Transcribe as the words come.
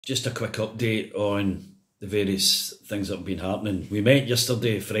Just a quick update on the various things that have been happening. We met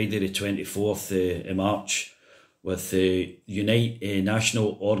yesterday, Friday the 24th of March, with the Unite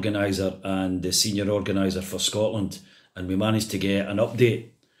National Organiser and the Senior Organiser for Scotland, and we managed to get an update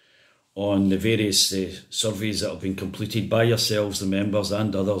on the various surveys that have been completed by yourselves, the members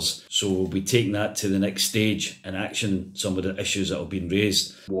and others. So we'll be taking that to the next stage and action some of the issues that have been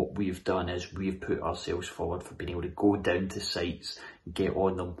raised. What we've done is we've put ourselves forward for being able to go down to sites, get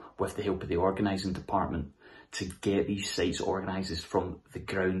on them with the help of the organising department to get these sites organised from the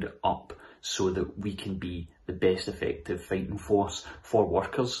ground up so that we can be the best effective fighting force for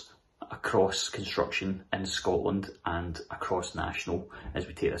workers across construction in Scotland and across national as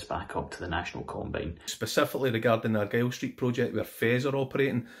we take this back up to the National Combine. Specifically regarding the Argyle Street project where Fez are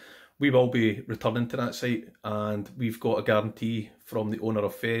operating, we will be returning to that site, and we've got a guarantee from the owner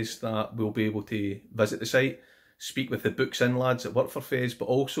of Fez that we'll be able to visit the site, speak with the books in lads that work for Fez, but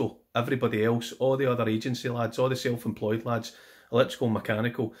also everybody else, all the other agency lads, all the self-employed lads, electrical,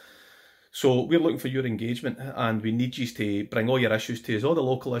 mechanical. So we're looking for your engagement, and we need you to bring all your issues to us, all the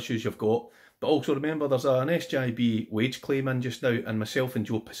local issues you've got. But also remember, there's an SGIB wage claim in just now, and myself and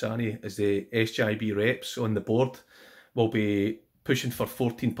Joe Pisani as the SGIB reps on the board will be pushing for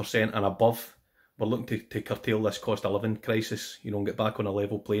 14% and above. We're looking to curtail this cost of living crisis, you know, and get back on a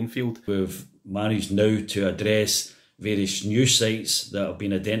level playing field. We've managed now to address various new sites that have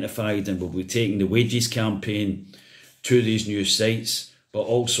been identified, and we'll be taking the wages campaign to these new sites. But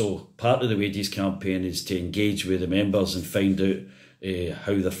also part of the wages campaign is to engage with the members and find out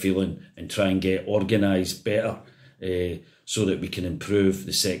how they're feeling and try and get organised better so that we can improve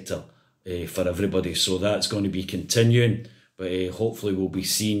the sector for everybody. So that's going to be continuing, but hopefully we'll be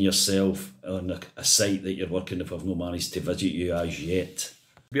seeing yourself on a site that you're working if I've not managed to visit you as yet.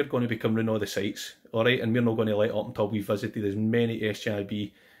 We're going to be covering all the sites, alright, and we're not going to let up until we've visited as many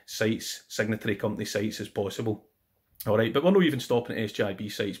SGIB sites, signatory company sites as possible. Alright, but we're not even stopping at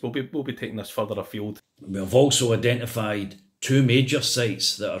SGIB sites. We'll be taking this further afield. We've also identified 2 major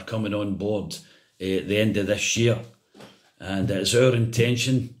sites that are coming on board at the end of this year, and it's our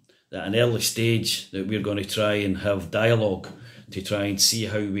intention that at an early stage that we're going to try and have dialogue to try and see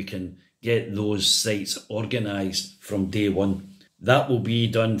how we can get those sites organised from day one. That will be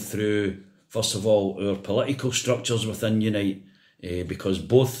done through, first of all, our political structures within Unite, because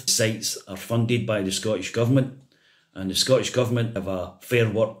both sites are funded by the Scottish Government. And the Scottish Government have a Fair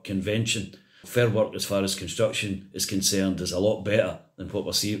Work Convention. Fair work as far as construction is concerned is a lot better than what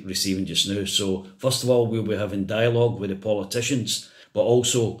we're receiving just now. So first of all, we'll be having dialogue with the politicians, but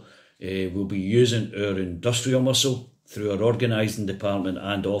also we'll be using our industrial muscle through our organising department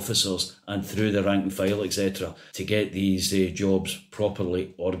and officers and through the rank and file, etc., to get these jobs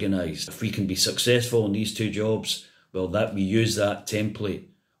properly organised. If we can be successful in these 2 jobs, well, that we use that template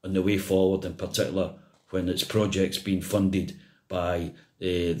on the way forward, in particular when its projects being funded by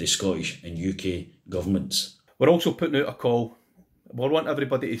the Scottish and UK governments. We're also putting out a call. We want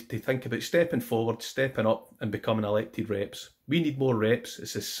everybody to think about stepping forward, stepping up and becoming elected reps. We need more reps,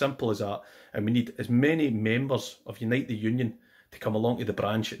 it's as simple as that, and we need as many members of Unite the Union to come along to the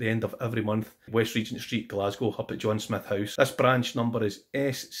branch at the end of every month. West Regent Street, Glasgow, up at John Smith House. This branch number is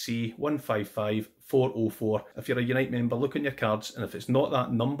SC155404. If you're a Unite member, look on your cards, and if it's not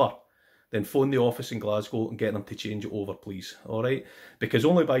that number, then phone the office in Glasgow and get them to change it over, please, alright? Because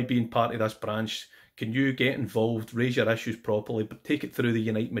only by being part of this branch can you get involved, raise your issues properly, but take it through the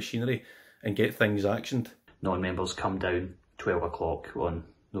Unite machinery and get things actioned. Non-members come down 12 o'clock on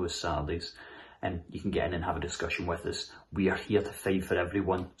those Saturdays and you can get in and have a discussion with us. We are here to fight for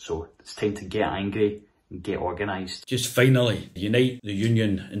everyone, so it's time to get angry and get organised. Just finally, Unite the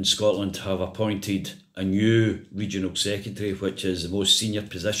Union in Scotland have appointed a new regional secretary, which is the most senior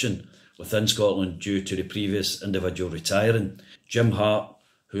position within Scotland due to the previous individual retiring. Jim Hart,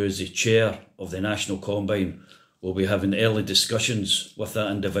 who is the chair of the National Combine, will be having early discussions with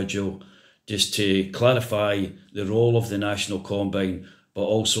that individual just to clarify the role of the National Combine, but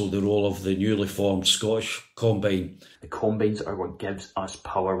also the role of the newly formed Scottish Combine. The Combines are what gives us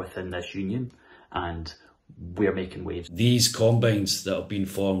power within this union, and we're making waves. These Combines that have been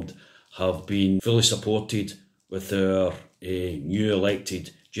formed have been fully supported with our new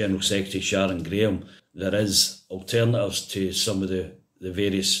elected General Secretary Sharon Graham. There is alternatives to some of the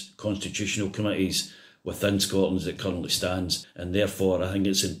various constitutional committees within Scotland as it currently stands, and therefore I think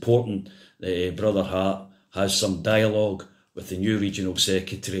it's important that Brother Hart has some dialogue with the new regional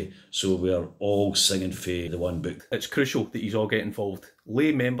secretary, so we are all singing for the one book. It's crucial that you all get involved.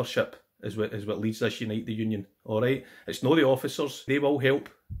 Lay membership is what leads this Unite the Union, alright? It's not the officers, they will help,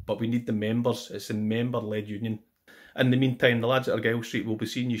 but we need the members. It's a member-led union. In the meantime, the lads at Argyle Street will be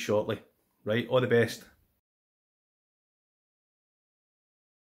seeing you shortly. Right, all the best.